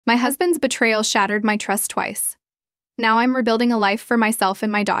My husband's betrayal shattered my trust twice. Now I'm rebuilding a life for myself and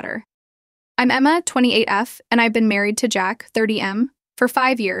my daughter. I'm Emma, 28F, and I've been married to Jack, 30M, for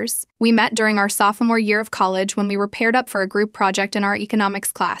 5 years. We met during our sophomore year of college when we were paired up for a group project in our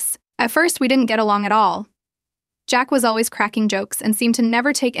economics class. At first, we didn't get along at all. Jack was always cracking jokes and seemed to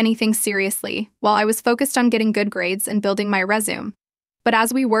never take anything seriously, while I was focused on getting good grades and building my resume. But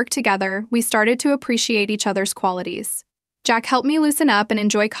as we worked together, we started to appreciate each other's qualities. Jack helped me loosen up and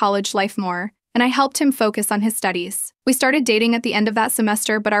enjoy college life more, and I helped him focus on his studies. We started dating at the end of that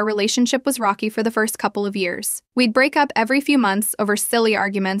semester, but our relationship was rocky for the first couple of years. We'd break up every few months over silly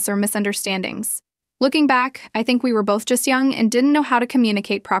arguments or misunderstandings. Looking back, I think we were both just young and didn't know how to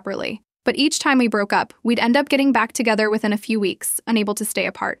communicate properly. But each time we broke up, we'd end up getting back together within a few weeks, unable to stay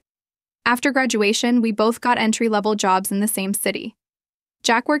apart. After graduation, we both got entry-level jobs in the same city.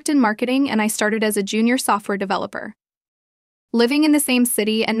 Jack worked in marketing and I started as a junior software developer. Living in the same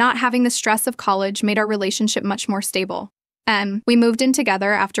city and not having the stress of college made our relationship much more stable. We moved in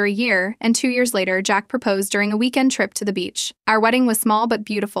together after a year, and 2 years later, Jack proposed during a weekend trip to the beach. Our wedding was small but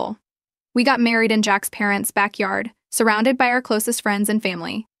beautiful. We got married in Jack's parents' backyard, surrounded by our closest friends and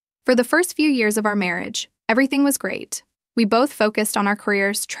family. For the first few years of our marriage, everything was great. We both focused on our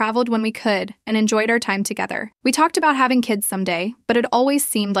careers, traveled when we could, and enjoyed our time together. We talked about having kids someday, but it always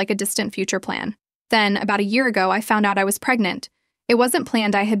seemed like a distant future plan. Then, about a year ago, I found out I was pregnant. It wasn't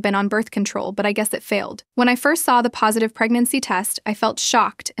planned. I had been on birth control, but I guess it failed. When I first saw the positive pregnancy test, I felt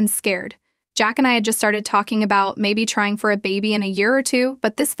shocked and scared. Jack and I had just started talking about maybe trying for a baby in a year or two,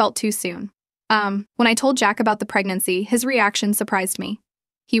 but this felt too soon. When I told Jack about the pregnancy, his reaction surprised me.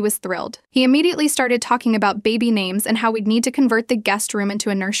 He was thrilled. He immediately started talking about baby names and how we'd need to convert the guest room into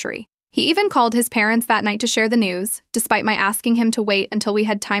a nursery. He even called his parents that night to share the news, despite my asking him to wait until we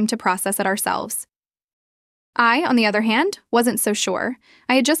had time to process it ourselves. I, on the other hand, wasn't so sure.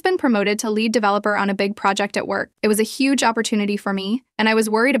 I had just been promoted to lead developer on a big project at work. It was a huge opportunity for me, and I was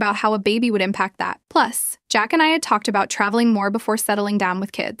worried about how a baby would impact that. Plus, Jack and I had talked about traveling more before settling down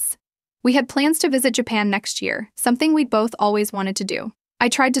with kids. We had plans to visit Japan next year, something we'd both always wanted to do. I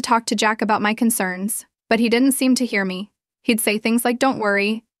tried to talk to Jack about my concerns, but he didn't seem to hear me. He'd say things like, "Don't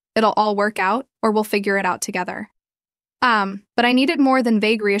worry, it'll all work out, or we'll figure it out together." But I needed more than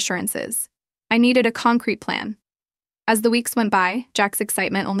vague reassurances. I needed a concrete plan. As the weeks went by, Jack's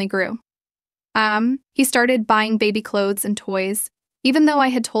excitement only grew. He started buying baby clothes and toys, even though I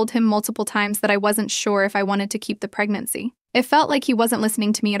had told him multiple times that I wasn't sure if I wanted to keep the pregnancy. It felt like he wasn't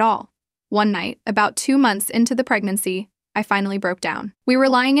listening to me at all. One night, about 2 months into the pregnancy, I finally broke down. We were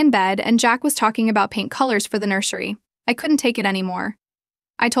lying in bed, and Jack was talking about paint colors for the nursery. I couldn't take it anymore.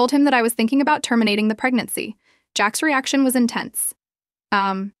 I told him that I was thinking about terminating the pregnancy. Jack's reaction was intense.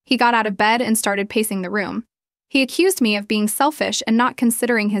 He got out of bed and started pacing the room. He accused me of being selfish and not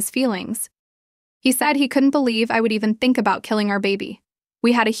considering his feelings. He said he couldn't believe I would even think about killing our baby.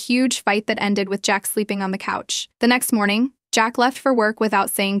 We had a huge fight that ended with Jack sleeping on the couch. The next morning, Jack left for work without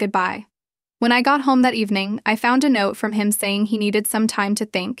saying goodbye. When I got home that evening, I found a note from him saying he needed some time to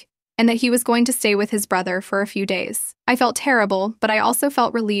think, and that he was going to stay with his brother for a few days. I felt terrible, but I also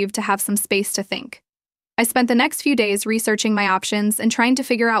felt relieved to have some space to think. I spent the next few days researching my options and trying to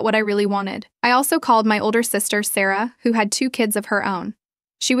figure out what I really wanted. I also called my older sister, Sarah, who had 2 kids of her own.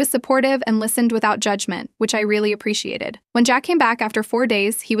 She was supportive and listened without judgment, which I really appreciated. When Jack came back after 4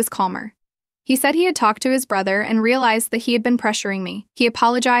 days, he was calmer. He said he had talked to his brother and realized that he had been pressuring me. He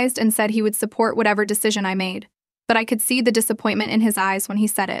apologized and said he would support whatever decision I made. But I could see the disappointment in his eyes when he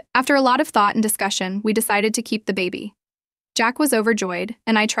said it. After a lot of thought and discussion, we decided to keep the baby. Jack was overjoyed,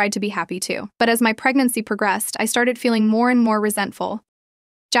 and I tried to be happy too. But as my pregnancy progressed, I started feeling more and more resentful.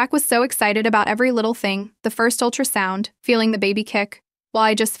 Jack was so excited about every little thing, the first ultrasound, feeling the baby kick, while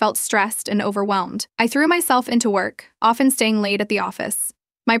I just felt stressed and overwhelmed. I threw myself into work, often staying late at the office.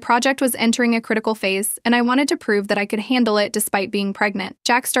 My project was entering a critical phase, and I wanted to prove that I could handle it despite being pregnant.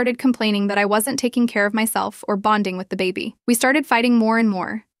 Jack started complaining that I wasn't taking care of myself or bonding with the baby. We started fighting more and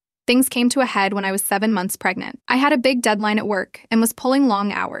more. Things came to a head when I was 7 months pregnant. I had a big deadline at work and was pulling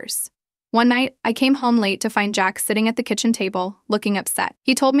long hours. One night, I came home late to find Jack sitting at the kitchen table, looking upset.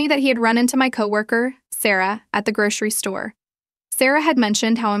 He told me that he had run into my coworker, Sarah, at the grocery store. Sarah had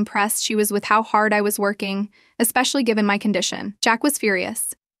mentioned how impressed she was with how hard I was working, especially given my condition. Jack was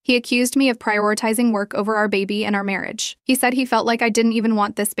furious. He accused me of prioritizing work over our baby and our marriage. He said he felt like I didn't even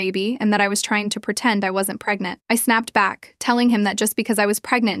want this baby and that I was trying to pretend I wasn't pregnant. I snapped back, telling him that just because I was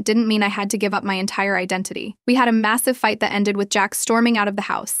pregnant didn't mean I had to give up my entire identity. We had a massive fight that ended with Jack storming out of the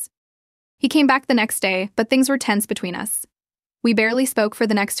house. He came back the next day, but things were tense between us. We barely spoke for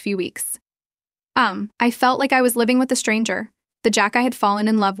the next few weeks. I felt like I was living with a stranger. The Jack I had fallen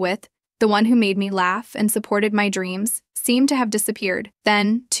in love with, the one who made me laugh and supported my dreams, seemed to have disappeared.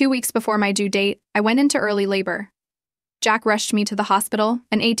 Then, 2 weeks before my due date, I went into early labor. Jack rushed me to the hospital,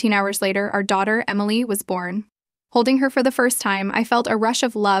 and 18 hours later, our daughter, Emily, was born. Holding her for the first time, I felt a rush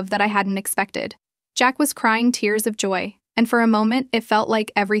of love that I hadn't expected. Jack was crying tears of joy, and for a moment, it felt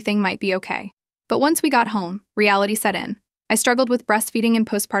like everything might be okay. But once we got home, reality set in. I struggled with breastfeeding and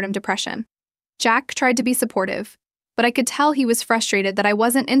postpartum depression. Jack tried to be supportive, but I could tell he was frustrated that I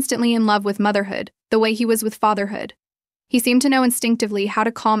wasn't instantly in love with motherhood, the way he was with fatherhood. He seemed to know instinctively how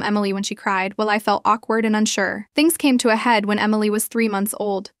to calm Emily when she cried, while I felt awkward and unsure. Things came to a head when Emily was 3 months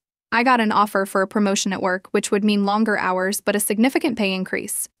old. I got an offer for a promotion at work, which would mean longer hours but a significant pay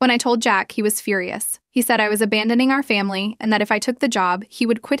increase. When I told Jack, he was furious. He said I was abandoning our family and that if I took the job, he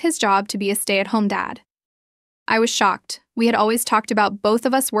would quit his job to be a stay-at-home dad. I was shocked. We had always talked about both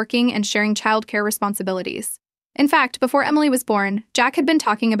of us working and sharing childcare responsibilities. In fact, before Emily was born, Jack had been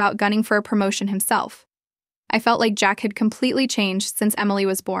talking about gunning for a promotion himself. I felt like Jack had completely changed since Emily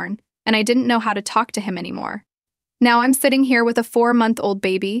was born, and I didn't know how to talk to him anymore. Now I'm sitting here with a 4-month-old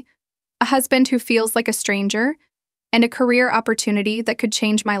baby, a husband who feels like a stranger, and a career opportunity that could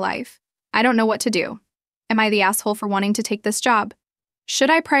change my life. I don't know what to do. Am I the asshole for wanting to take this job? Should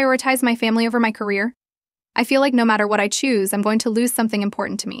I prioritize my family over my career? I feel like no matter what I choose, I'm going to lose something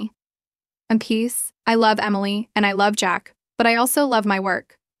important to me. In peace, I love Emily and I love Jack, but I also love my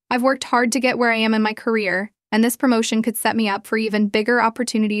work. I've worked hard to get where I am in my career, and this promotion could set me up for even bigger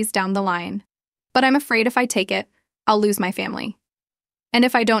opportunities down the line. But I'm afraid if I take it, I'll lose my family. And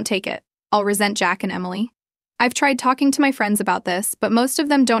if I don't take it, I'll resent Jack and Emily. I've tried talking to my friends about this, but most of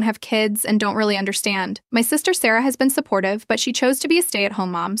them don't have kids and don't really understand. My sister Sarah has been supportive, but she chose to be a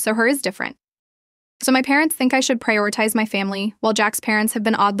stay-at-home mom, so her is different. So my parents think I should prioritize my family, while Jack's parents have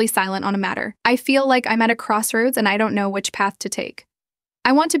been oddly silent on a matter. I feel like I'm at a crossroads and I don't know which path to take.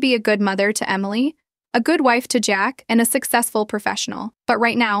 I want to be a good mother to Emily, a good wife to Jack, and a successful professional. But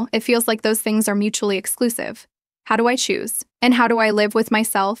right now, it feels like those things are mutually exclusive. How do I choose? And how do I live with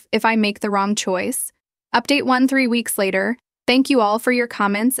myself if I make the wrong choice? Update 1 3 weeks later. Thank you all for your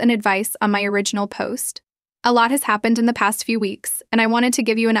comments and advice on my original post. A lot has happened in the past few weeks, and I wanted to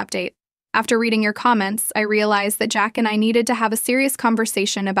give you an update. After reading your comments, I realized that Jack and I needed to have a serious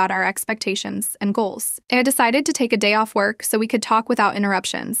conversation about our expectations and goals. I had decided to take a day off work so we could talk without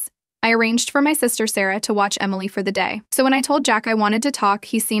interruptions. I arranged for my sister Sarah to watch Emily for the day. So when I told Jack I wanted to talk,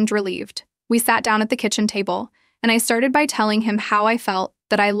 he seemed relieved. We sat down at the kitchen table, and I started by telling him how I felt,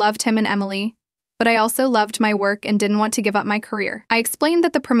 that I loved him and Emily, but I also loved my work and didn't want to give up my career. I explained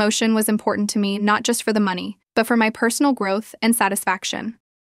that the promotion was important to me not just for the money, but for my personal growth and satisfaction.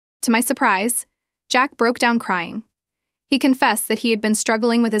 To my surprise, Jack broke down crying. He confessed that he had been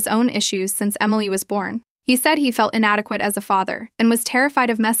struggling with his own issues since Emily was born. He said he felt inadequate as a father and was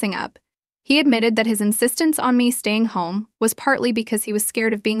terrified of messing up. He admitted that his insistence on me staying home was partly because he was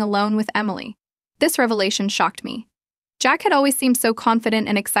scared of being alone with Emily. This revelation shocked me. Jack had always seemed so confident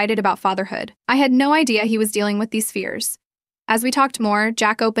and excited about fatherhood. I had no idea he was dealing with these fears. As we talked more,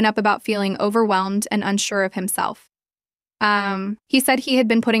 Jack opened up about feeling overwhelmed and unsure of himself. He said he had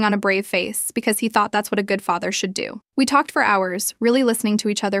been putting on a brave face because he thought that's what a good father should do. We talked for hours, really listening to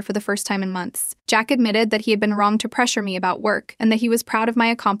each other for the first time in months. Jack admitted that he had been wrong to pressure me about work and that he was proud of my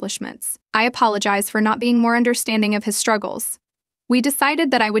accomplishments. I apologized for not being more understanding of his struggles. We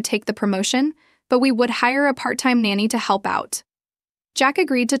decided that I would take the promotion, but we would hire a part-time nanny to help out. Jack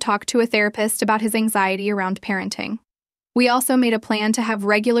agreed to talk to a therapist about his anxiety around parenting. We also made a plan to have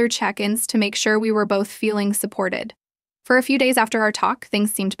regular check-ins to make sure we were both feeling supported. For a few days after our talk,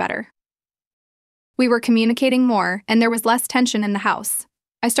 things seemed better. We were communicating more, and there was less tension in the house.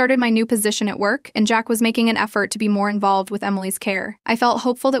 I started my new position at work, and Jack was making an effort to be more involved with Emily's care. I felt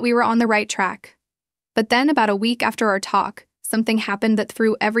hopeful that we were on the right track. But then, about a week after our talk, something happened that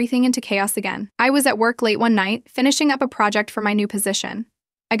threw everything into chaos again. I was at work late one night, finishing up a project for my new position.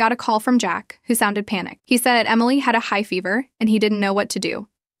 I got a call from Jack, who sounded panicked. He said Emily had a high fever, and he didn't know what to do.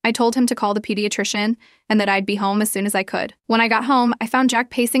 I told him to call the pediatrician and that I'd be home as soon as I could. When I got home, I found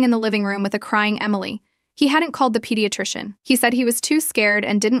Jack pacing in the living room with a crying Emily. He hadn't called the pediatrician. He said he was too scared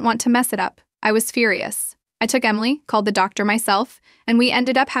and didn't want to mess it up. I was furious. I took Emily, called the doctor myself, and we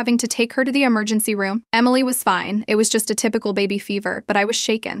ended up having to take her to the emergency room. Emily was fine. It was just a typical baby fever, but I was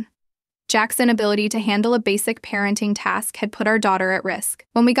shaken. Jack's inability to handle a basic parenting task had put our daughter at risk.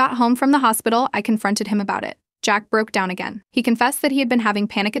 When we got home from the hospital, I confronted him about it. Jack broke down again. He confessed that he had been having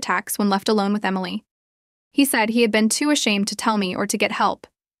panic attacks when left alone with Emily. He said he had been too ashamed to tell me or to get help.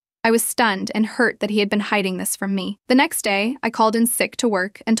 I was stunned and hurt that he had been hiding this from me. The next day, I called in sick to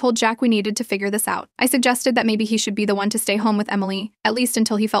work and told Jack we needed to figure this out. I suggested that maybe he should be the one to stay home with Emily, at least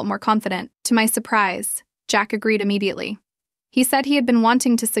until he felt more confident. To my surprise, Jack agreed immediately. He said he had been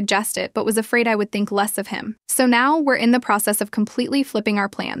wanting to suggest it, but was afraid I would think less of him. So now we're in the process of completely flipping our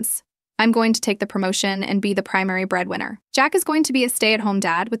plans. I'm going to take the promotion and be the primary breadwinner. Jack is going to be a stay-at-home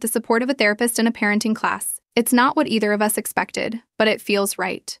dad with the support of a therapist and a parenting class. It's not what either of us expected, but it feels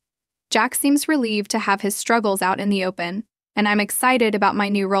right. Jack seems relieved to have his struggles out in the open, and I'm excited about my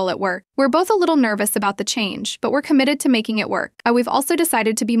new role at work. We're both a little nervous about the change, but we're committed to making it work. We've also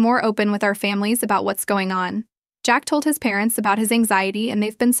decided to be more open with our families about what's going on. Jack told his parents about his anxiety, and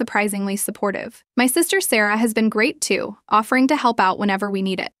they've been surprisingly supportive. My sister Sarah has been great too, offering to help out whenever we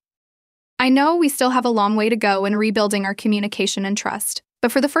need it. I know we still have a long way to go in rebuilding our communication and trust,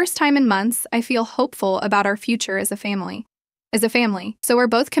 but for the first time in months, I feel hopeful about our future as a family. So we're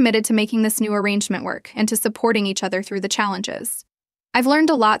both committed to making this new arrangement work and to supporting each other through the challenges. I've learned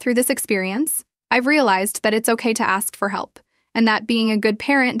a lot through this experience. I've realized that it's okay to ask for help, and that being a good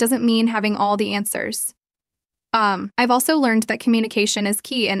parent doesn't mean having all the answers. I've also learned that communication is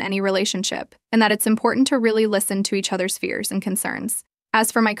key in any relationship, and that it's important to really listen to each other's fears and concerns. As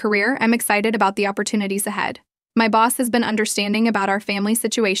for my career, I'm excited about the opportunities ahead. My boss has been understanding about our family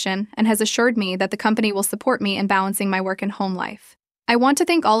situation and has assured me that the company will support me in balancing my work and home life. I want to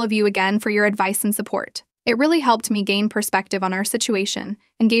thank all of you again for your advice and support. It really helped me gain perspective on our situation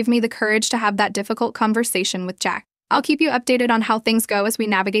and gave me the courage to have that difficult conversation with Jack. I'll keep you updated on how things go as we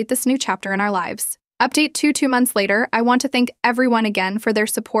navigate this new chapter in our lives. Update 2 months later, I want to thank everyone again for their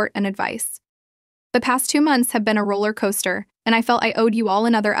support and advice. The past 2 months have been a roller coaster, and I felt I owed you all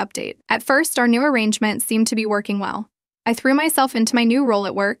another update. At first, our new arrangement seemed to be working well. I threw myself into my new role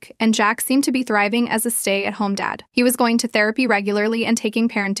at work, and Jack seemed to be thriving as a stay-at-home dad. He was going to therapy regularly and taking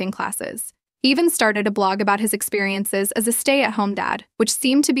parenting classes. He even started a blog about his experiences as a stay-at-home dad, which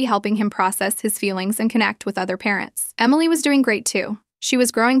seemed to be helping him process his feelings and connect with other parents. Emily was doing great too. She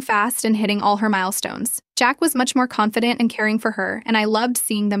was growing fast and hitting all her milestones. Jack was much more confident and caring for her, and I loved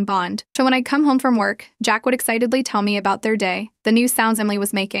seeing them bond. So when I'd come home from work, Jack would excitedly tell me about their day, the new sounds Emily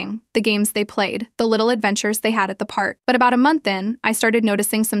was making, the games they played, the little adventures they had at the park. But about a month in, I started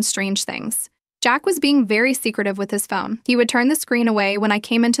noticing some strange things. Jack was being very secretive with his phone. He would turn the screen away when I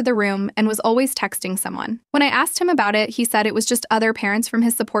came into the room and was always texting someone. When I asked him about it, he said it was just other parents from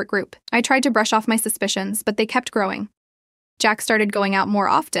his support group. I tried to brush off my suspicions, but they kept growing. Jack started going out more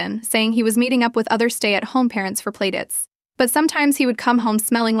often, saying he was meeting up with other stay-at-home parents for playdates. But sometimes he would come home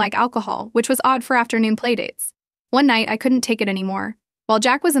smelling like alcohol, which was odd for afternoon playdates. One night, I couldn't take it anymore. While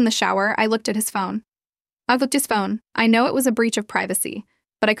Jack was in the shower, I looked at his phone. I know it was a breach of privacy,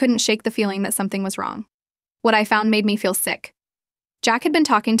 but I couldn't shake the feeling that something was wrong. What I found made me feel sick. Jack had been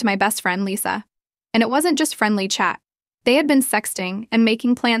talking to my best friend, Lisa. And it wasn't just friendly chat. They had been sexting and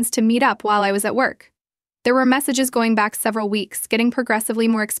making plans to meet up while I was at work. There were messages going back several weeks, getting progressively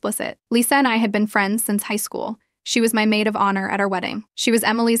more explicit. Lisa and I had been friends since high school. She was my maid of honor at our wedding. She was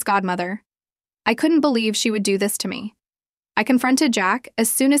Emily's godmother. I couldn't believe she would do this to me. I confronted Jack as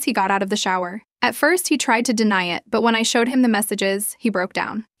soon as he got out of the shower. At first, he tried to deny it, but when I showed him the messages, he broke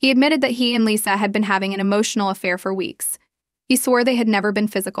down. He admitted that he and Lisa had been having an emotional affair for weeks. He swore they had never been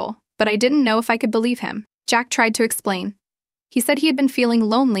physical, but I didn't know if I could believe him. Jack tried to explain. He said he had been feeling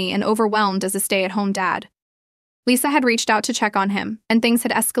lonely and overwhelmed as a stay-at-home dad. Lisa had reached out to check on him, and things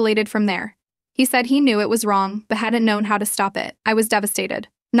had escalated from there. He said he knew it was wrong, but hadn't known how to stop it. I was devastated.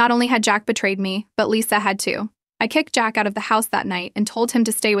 Not only had Jack betrayed me, but Lisa had too. I kicked Jack out of the house that night and told him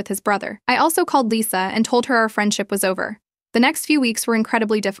to stay with his brother. I also called Lisa and told her our friendship was over. The next few weeks were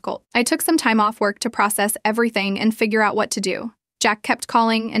incredibly difficult. I took some time off work to process everything and figure out what to do. Jack kept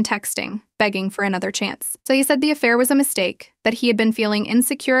calling and texting, begging for another chance. So he said the affair was a mistake, that he had been feeling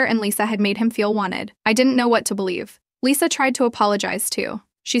insecure and Lisa had made him feel wanted. I didn't know what to believe. Lisa tried to apologize too.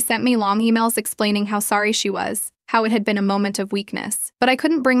 She sent me long emails explaining how sorry she was, how it had been a moment of weakness, but I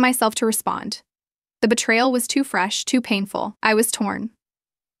couldn't bring myself to respond. The betrayal was too fresh, too painful. I was torn.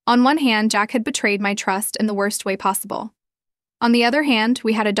 On one hand, Jack had betrayed my trust in the worst way possible. On the other hand,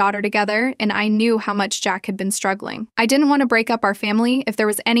 we had a daughter together, and I knew how much Jack had been struggling. I didn't want to break up our family if there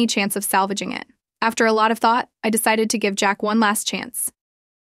was any chance of salvaging it. After a lot of thought, I decided to give Jack one last chance.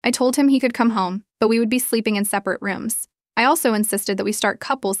 I told him he could come home, but we would be sleeping in separate rooms. I also insisted that we start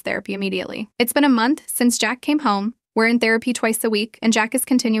couples therapy immediately. It's been a month since Jack came home, We're in therapy twice a week, and Jack is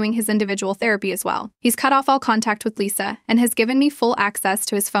continuing his individual therapy as well. He's cut off all contact with Lisa and has given me full access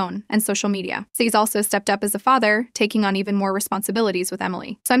to his phone and social media. So he's also stepped up as a father, taking on even more responsibilities with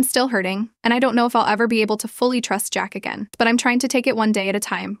Emily. So I'm still hurting, and I don't know if I'll ever be able to fully trust Jack again, but I'm trying to take it one day at a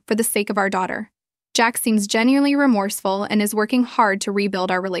time for the sake of our daughter. Jack seems genuinely remorseful and is working hard to rebuild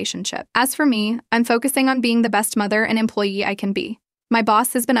our relationship. As for me, I'm focusing on being the best mother and employee I can be. My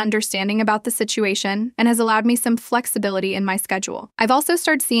boss has been understanding about the situation and has allowed me some flexibility in my schedule. I've also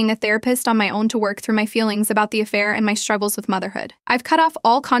started seeing a therapist on my own to work through my feelings about the affair and my struggles with motherhood. I've cut off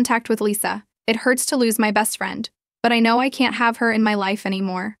all contact with Lisa. It hurts to lose my best friend, but I know I can't have her in my life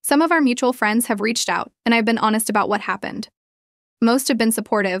anymore. Some of our mutual friends have reached out, and I've been honest about what happened. Most have been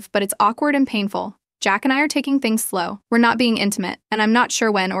supportive, but it's awkward and painful. Jack and I are taking things slow. We're not being intimate, and I'm not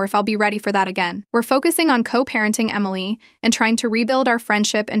sure when or if I'll be ready for that again. We're focusing on co-parenting Emily and trying to rebuild our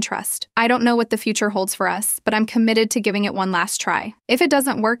friendship and trust. I don't know what the future holds for us, but I'm committed to giving it one last try. If it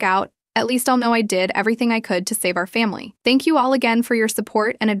doesn't work out, at least I'll know I did everything I could to save our family. Thank you all again for your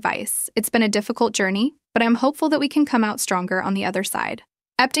support and advice. It's been a difficult journey, but I'm hopeful that we can come out stronger on the other side.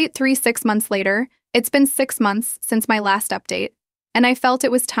 Update 3 6 months later. It's been 6 months since my last update, and I felt it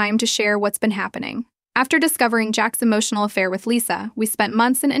was time to share what's been happening. After discovering Jack's emotional affair with Lisa, we spent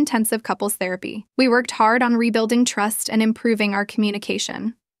months in intensive couples therapy. We worked hard on rebuilding trust and improving our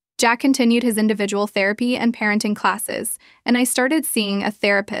communication. Jack continued his individual therapy and parenting classes, and I started seeing a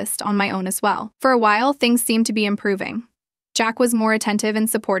therapist on my own as well. For a while, things seemed to be improving. Jack was more attentive and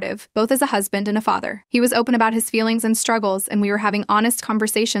supportive, both as a husband and a father. He was open about his feelings and struggles, and we were having honest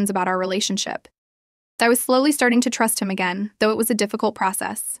conversations about our relationship. I was slowly starting to trust him again, though it was a difficult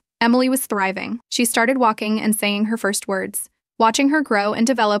process. Emily was thriving. She started walking and saying her first words. Watching her grow and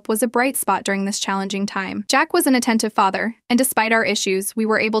develop was a bright spot during this challenging time. Jack was an attentive father, and despite our issues, we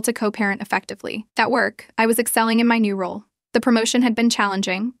were able to co-parent effectively. At work, I was excelling in my new role. The promotion had been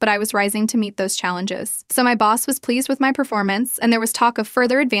challenging, but I was rising to meet those challenges. So my boss was pleased with my performance, and there was talk of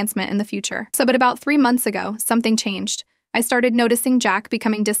further advancement in the future. But about 3 months ago, something changed. I started noticing Jack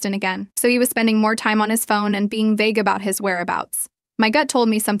becoming distant again. So he was spending more time on his phone and being vague about his whereabouts. My gut told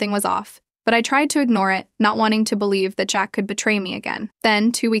me something was off, but I tried to ignore it, not wanting to believe that Jack could betray me again.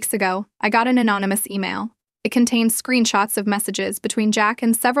 Then, 2 weeks ago, I got an anonymous email. It contained screenshots of messages between Jack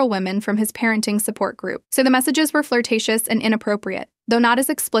and several women from his parenting support group. So the messages were flirtatious and inappropriate, though not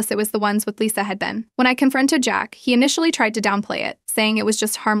as explicit as the ones with Lisa had been. When I confronted Jack, he initially tried to downplay it, saying it was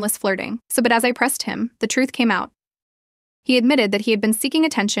just harmless flirting. But as I pressed him, the truth came out. He admitted that he had been seeking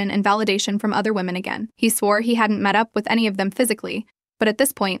attention and validation from other women again. He swore he hadn't met up with any of them physically, but at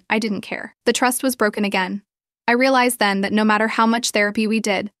this point, I didn't care. The trust was broken again. I realized then that no matter how much therapy we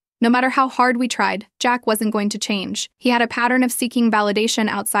did, no matter how hard we tried, Jack wasn't going to change. He had a pattern of seeking validation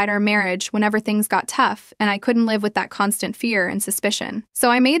outside our marriage whenever things got tough, and I couldn't live with that constant fear and suspicion. So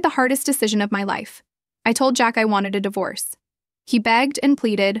I made the hardest decision of my life. I told Jack I wanted a divorce. He begged and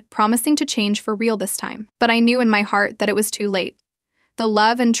pleaded, promising to change for real this time. But I knew in my heart that it was too late. The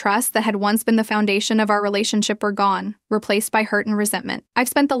love and trust that had once been the foundation of our relationship were gone, replaced by hurt and resentment. I've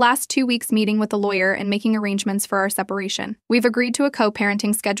spent the last 2 weeks meeting with a lawyer and making arrangements for our separation. We've agreed to a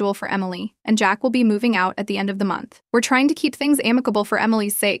co-parenting schedule for Emily, and Jack will be moving out at the end of the month. We're trying to keep things amicable for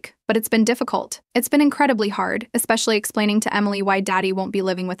Emily's sake, but it's been difficult. It's been incredibly hard, especially explaining to Emily why Daddy won't be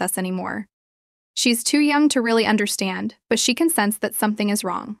living with us anymore. She's too young to really understand, but she can sense that something is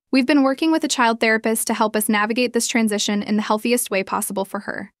wrong. We've been working with a child therapist to help us navigate this transition in the healthiest way possible for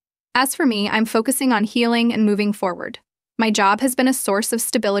her. As for me, I'm focusing on healing and moving forward. My job has been a source of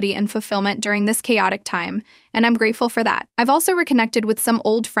stability and fulfillment during this chaotic time, and I'm grateful for that. I've also reconnected with some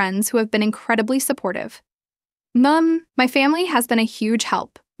old friends who have been incredibly supportive. My family has been a huge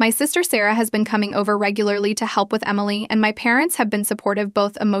help. My sister Sarah has been coming over regularly to help with Emily, and my parents have been supportive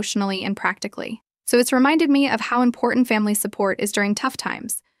both emotionally and practically. So it's reminded me of how important family support is during tough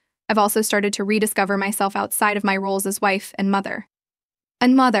times. I've also started to rediscover myself outside of my roles as wife and mother.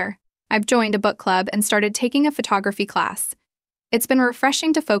 I've joined a book club and started taking a photography class. It's been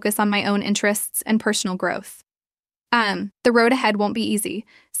refreshing to focus on my own interests and personal growth. The road ahead won't be easy.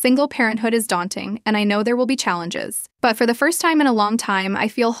 Single parenthood is daunting, and I know there will be challenges. But for the first time in a long time, I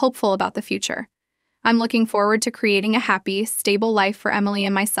feel hopeful about the future. I'm looking forward to creating a happy, stable life for Emily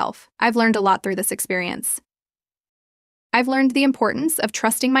and myself. I've learned a lot through this experience. I've learned the importance of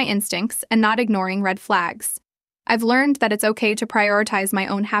trusting my instincts and not ignoring red flags. I've learned that it's okay to prioritize my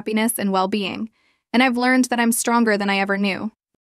own happiness and well-being, and I've learned that I'm stronger than I ever knew.